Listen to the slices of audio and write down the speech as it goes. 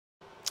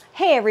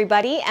Hey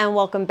everybody, and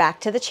welcome back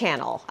to the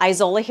channel.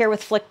 Izola here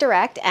with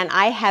FlickDirect, and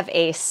I have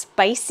a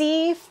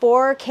spicy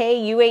 4K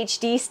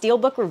UHD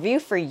Steelbook review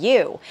for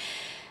you.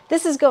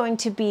 This is going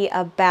to be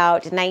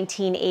about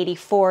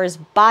 1984's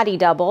Body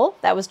Double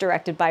that was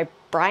directed by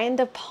Brian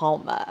De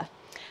Palma.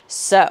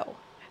 So,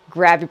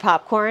 grab your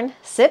popcorn,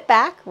 sit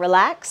back,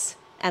 relax,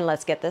 and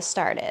let's get this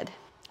started.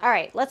 All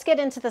right, let's get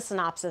into the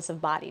synopsis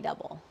of Body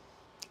Double.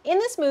 In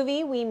this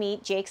movie, we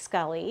meet Jake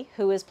Scully,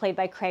 who is played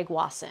by Craig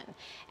Wasson,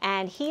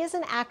 and he is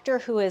an actor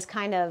who is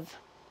kind of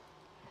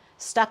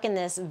stuck in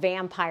this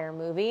vampire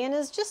movie and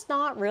is just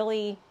not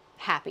really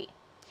happy.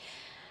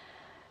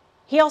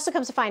 He also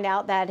comes to find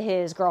out that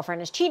his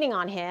girlfriend is cheating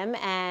on him,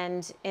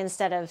 and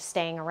instead of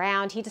staying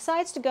around, he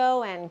decides to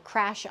go and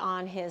crash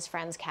on his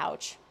friend's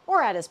couch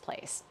or at his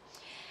place.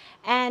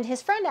 And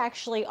his friend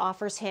actually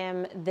offers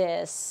him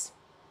this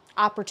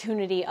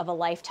opportunity of a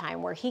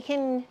lifetime where he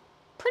can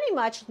pretty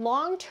much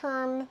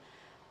long-term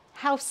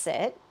house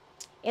sit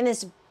in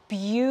this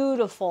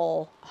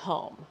beautiful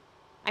home.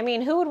 I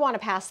mean, who would want to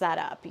pass that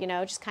up? You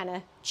know, just kind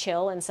of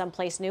chill in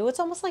someplace new. It's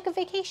almost like a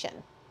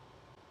vacation.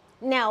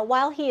 Now,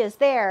 while he is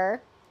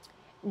there,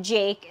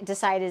 Jake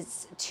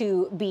decides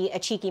to be a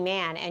cheeky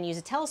man and use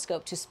a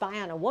telescope to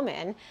spy on a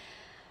woman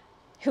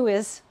who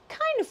is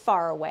kind of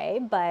far away,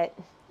 but,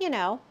 you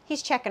know,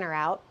 he's checking her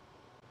out.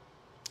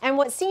 And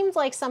what seemed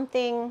like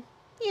something,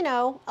 you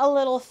know, a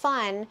little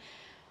fun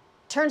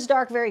turns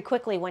dark very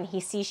quickly when he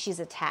sees she's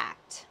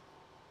attacked.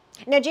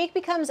 Now, Jake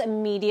becomes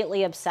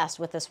immediately obsessed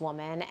with this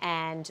woman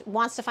and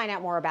wants to find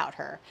out more about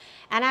her.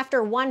 And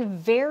after one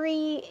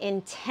very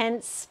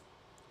intense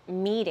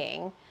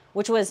meeting,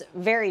 which was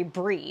very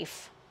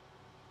brief,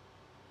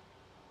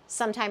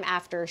 sometime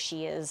after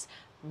she is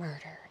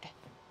murdered.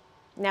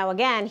 Now,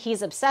 again,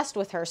 he's obsessed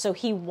with her, so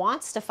he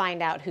wants to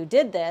find out who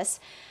did this.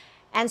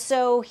 And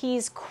so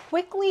he's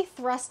quickly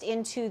thrust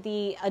into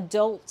the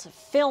adult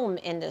film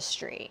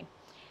industry.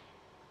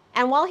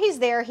 And while he's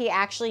there, he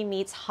actually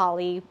meets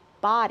Holly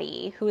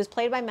Body, who is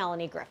played by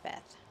Melanie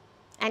Griffith.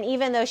 And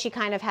even though she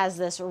kind of has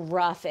this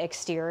rough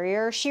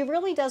exterior, she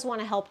really does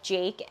want to help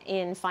Jake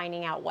in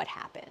finding out what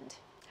happened.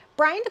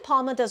 Brian De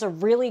Palma does a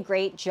really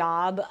great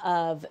job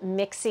of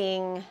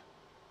mixing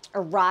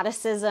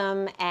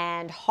eroticism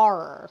and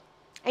horror.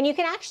 And you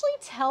can actually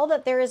tell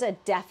that there is a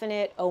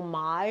definite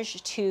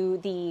homage to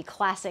the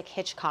classic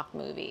Hitchcock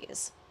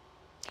movies.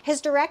 His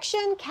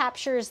direction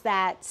captures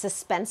that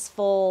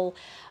suspenseful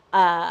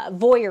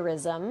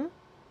voyeurism.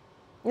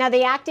 Now,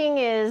 the acting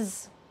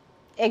is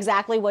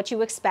exactly what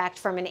you expect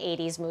from an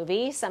 80s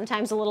movie,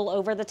 sometimes a little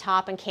over the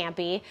top and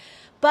campy,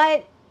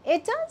 but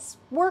it does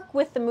work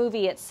with the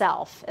movie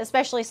itself,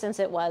 especially since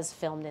it was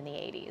filmed in the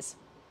 80s.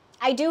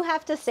 I do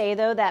have to say,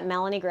 though, that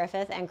Melanie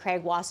Griffith and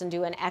Craig Wasson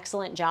do an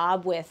excellent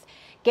job with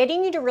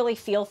getting you to really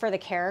feel for the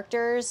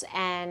characters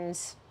and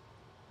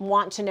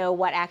want to know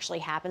what actually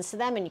happens to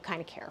them, and you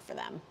kind of care for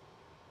them.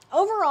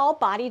 Overall,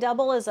 Body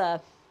Double is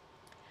a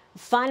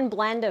fun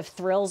blend of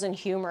thrills and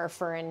humor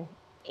for an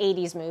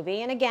 80s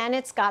movie. And again,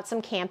 it's got some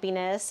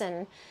campiness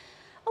and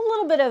a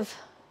little bit of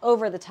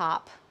over the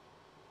top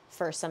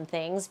for some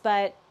things.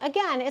 But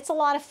again, it's a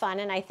lot of fun.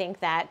 And I think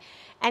that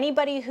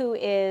anybody who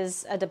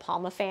is a De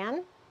Palma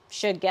fan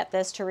should get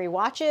this to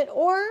rewatch it,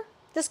 or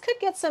this could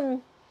get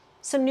some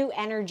new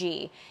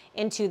energy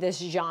into this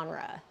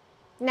genre.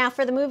 Now,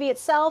 for the movie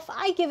itself,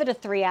 I give it a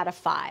 3 out of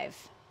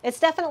 5. It's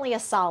definitely a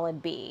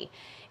solid B.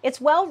 It's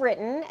well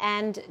written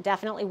and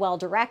definitely well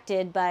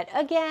directed, but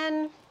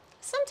again,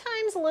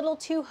 sometimes a little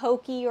too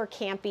hokey or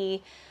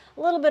campy,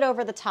 a little bit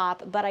over the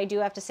top, but I do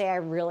have to say I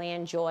really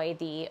enjoy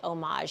the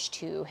homage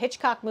to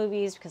Hitchcock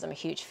movies because I'm a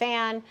huge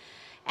fan,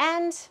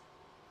 and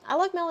I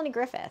love Melanie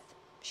Griffith.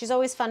 She's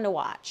always fun to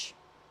watch.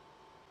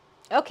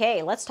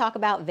 Okay, let's talk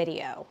about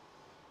video.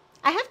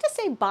 I have to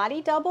say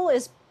Body Double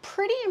is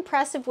pretty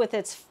impressive with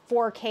its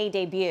 4K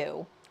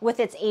debut, with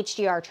its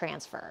HDR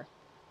transfer.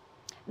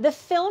 The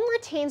film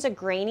retains a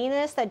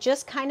graininess that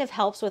just kind of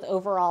helps with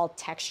overall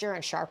texture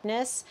and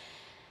sharpness.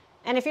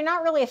 And if you're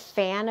not really a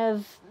fan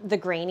of the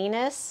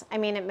graininess, I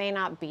mean, it may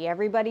not be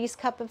everybody's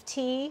cup of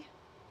tea,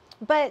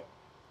 but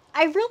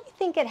I really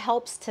think it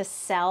helps to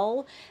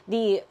sell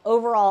the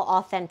overall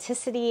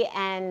authenticity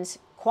and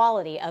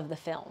quality of the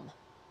film.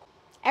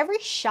 Every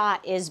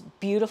shot is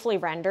beautifully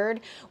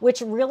rendered,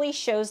 which really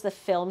shows the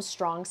film's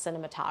strong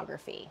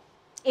cinematography.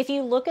 If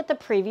you look at the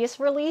previous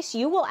release,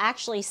 you will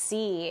actually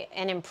see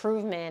an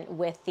improvement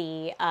with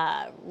the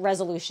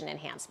resolution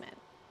enhancement.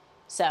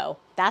 So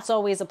that's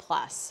always a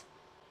plus.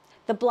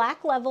 The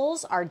black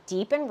levels are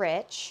deep and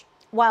rich,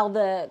 while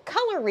the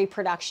color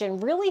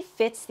reproduction really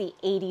fits the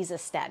 80s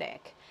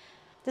aesthetic.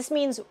 This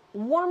means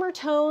warmer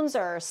tones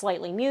are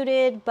slightly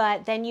muted,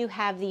 but then you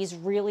have these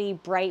really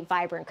bright,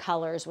 vibrant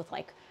colors with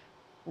like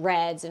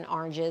reds and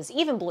oranges,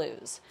 even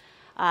blues.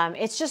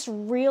 It's just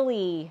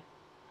really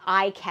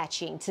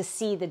eye-catching to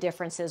see the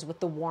differences with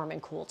the warm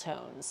and cool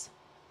tones.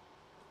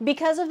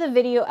 Because of the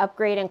video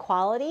upgrade and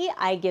quality,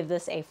 I give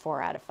this a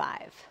 4 out of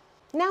 5.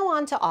 Now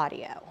on to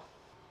audio.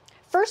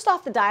 First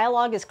off, the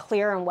dialogue is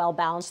clear and well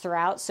balanced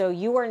throughout, so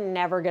you are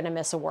never going to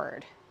miss a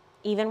word.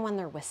 even when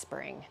they're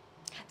whispering.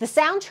 The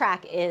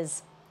soundtrack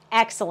is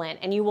excellent,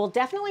 and you will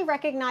definitely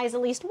recognize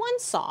at least one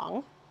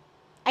song,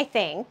 I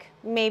think,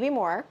 maybe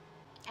more.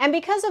 And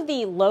because of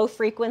the low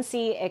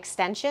frequency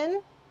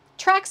extension,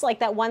 tracks like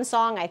that one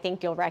song I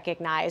think you'll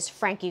recognize,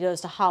 Frankie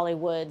Goes to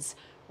Hollywood's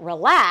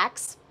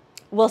Relax,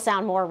 will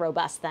sound more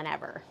robust than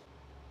ever.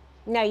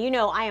 Now, you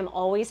know I am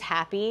always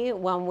happy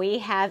when we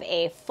have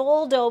a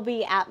full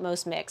Dolby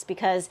Atmos mix,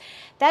 because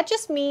that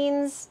just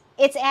means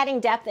it's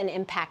adding depth and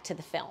impact to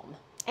the film.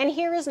 And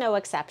here is no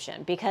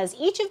exception, because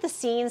each of the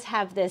scenes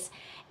have this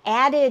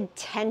added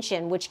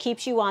tension which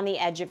keeps you on the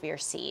edge of your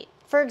seat.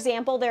 For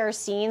example, there are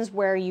scenes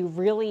where you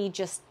really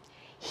just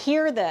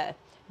hear the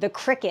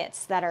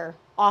crickets that are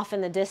off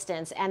in the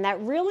distance, and that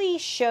really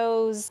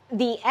shows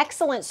the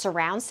excellent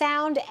surround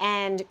sound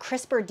and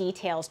crisper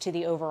details to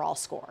the overall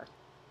score.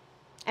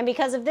 And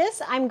because of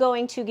this, I'm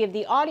going to give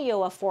the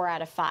audio a 4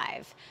 out of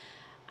 5.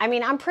 I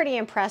mean, I'm pretty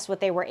impressed what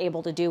they were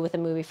able to do with a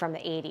movie from the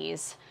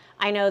 80s.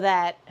 I know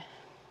that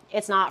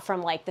it's not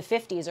from like the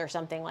 50s or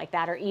something like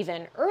that, or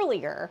even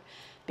earlier,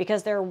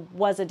 because there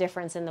was a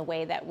difference in the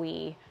way that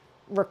we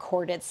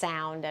recorded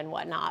sound and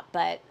whatnot.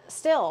 But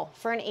still,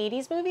 for an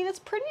 80s movie, that's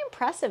pretty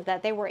impressive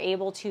that they were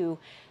able to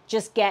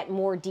just get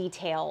more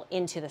detail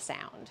into the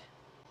sound.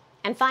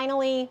 And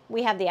finally,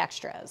 we have the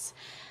extras.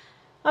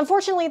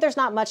 Unfortunately, there's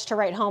not much to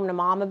write home to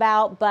mom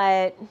about,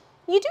 but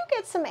you do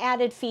get some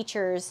added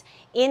features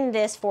in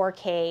this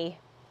 4K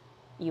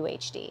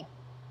UHD.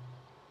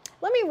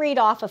 Let me read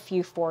off a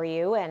few for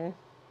you, and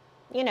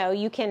you know,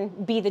 you can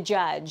be the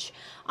judge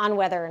on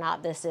whether or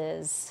not this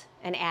is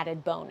an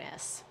added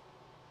bonus.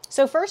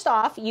 So first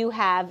off, you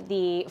have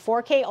the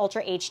 4K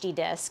Ultra HD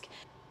disc.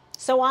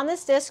 So on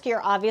this disc,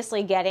 you're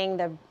obviously getting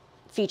the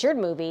featured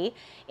movie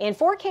in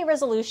 4K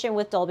resolution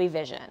with Dolby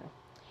Vision.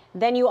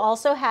 Then you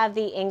also have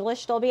the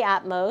English Dolby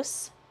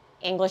Atmos,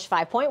 English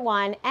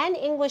 5.1, and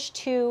English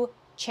 2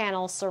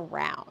 channel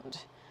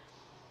surround.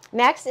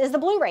 Next is the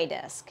Blu-ray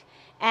disc,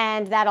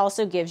 and that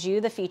also gives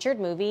you the featured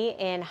movie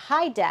in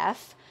high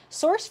def,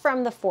 sourced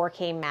from the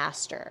 4K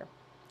master.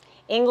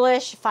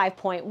 English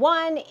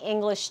 5.1,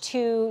 English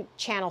 2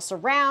 channel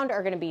surround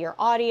are going to be your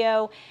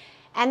audio.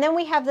 And then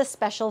we have the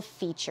special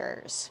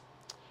features.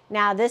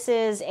 Now, this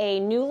is a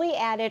newly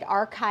added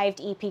archived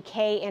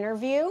EPK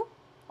interview,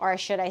 or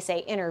should I say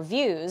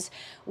interviews,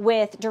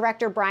 with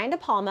director Brian De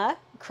Palma,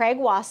 Craig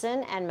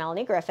Wasson, and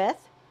Melanie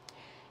Griffith.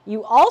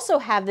 You also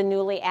have the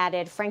newly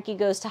added Frankie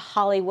Goes to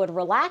Hollywood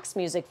Relax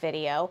music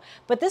video,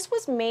 but this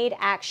was made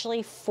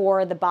actually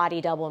for the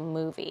Body Double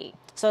movie.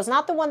 So it's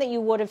not the one that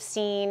you would have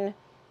seen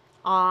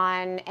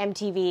on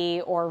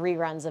MTV or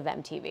reruns of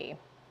MTV.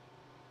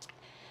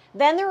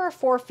 Then there are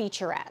 4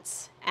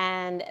 featurettes,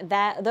 and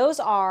those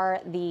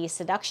are the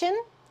seduction,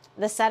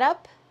 the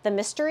setup, the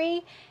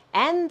mystery,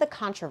 and the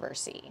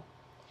controversy.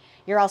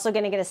 You're also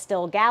going to get a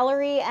still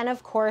gallery and,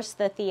 of course,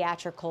 the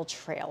theatrical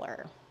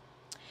trailer.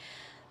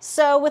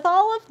 So with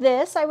all of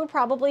this, I would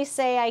probably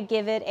say I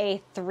give it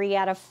a 3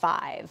 out of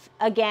 5.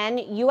 Again,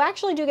 you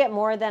actually do get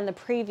more than the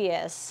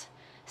previous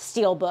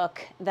Steelbook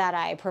that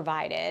I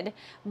provided,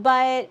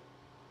 but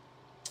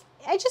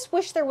I just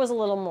wish there was a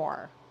little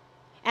more.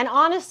 And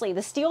honestly,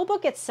 the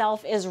Steelbook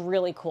itself is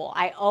really cool.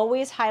 I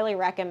always highly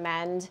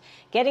recommend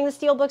getting the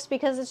Steelbooks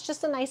because it's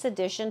just a nice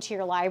addition to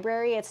your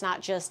library. It's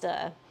not just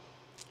a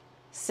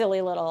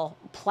silly little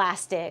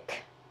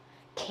plastic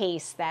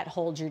case that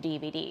holds your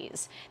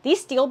DVDs.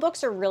 These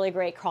Steelbooks are really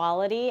great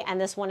quality,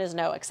 and this one is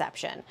no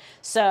exception.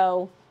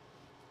 So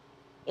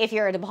if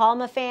you're a De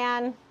Palma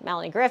fan,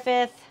 Melanie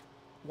Griffith,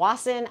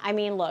 Wasson, I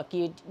mean, look,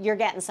 you're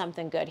getting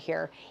something good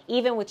here,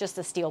 even with just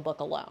the Steelbook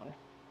alone.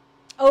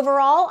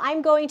 Overall,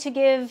 I'm going to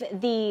give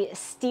the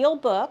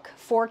Steelbook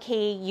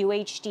 4K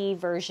UHD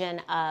version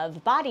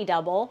of Body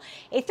Double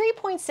a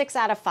 3.6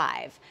 out of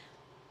 5.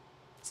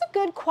 It's a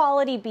good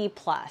quality B+.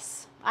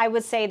 I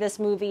would say this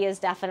movie is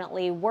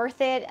definitely worth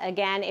it.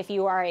 Again, if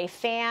you are a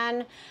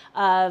fan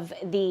of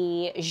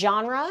the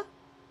genre,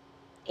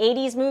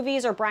 80s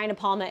movies or Brian De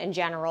Palma in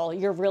general,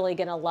 you're really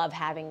going to love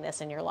having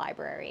this in your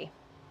library.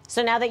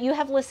 So now that you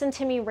have listened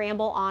to me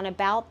ramble on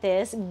about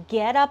this,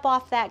 get up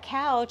off that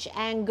couch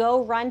and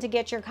go run to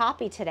get your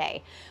copy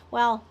today.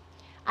 Well,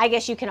 I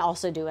guess you can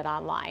also do it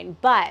online.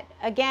 But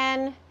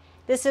again,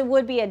 this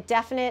would be a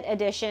definite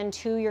addition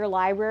to your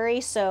library,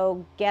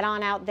 so get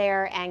on out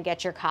there and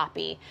get your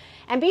copy.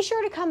 And be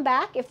sure to come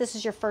back if this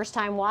is your first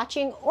time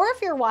watching, or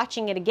if you're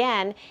watching it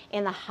again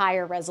in the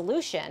higher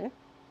resolution.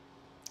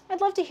 I'd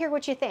love to hear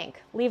what you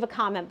think. Leave a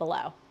comment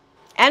below.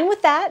 And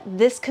with that,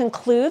 this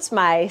concludes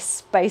my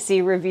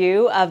spicy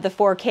review of the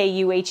 4K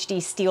UHD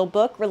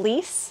Steelbook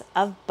release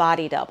of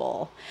Body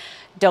Double.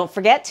 Don't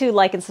forget to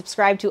like and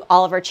subscribe to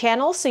all of our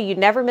channels so you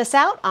never miss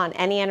out on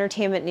any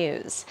entertainment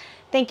news.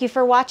 Thank you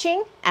for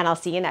watching, and I'll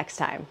see you next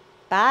time.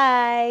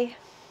 Bye!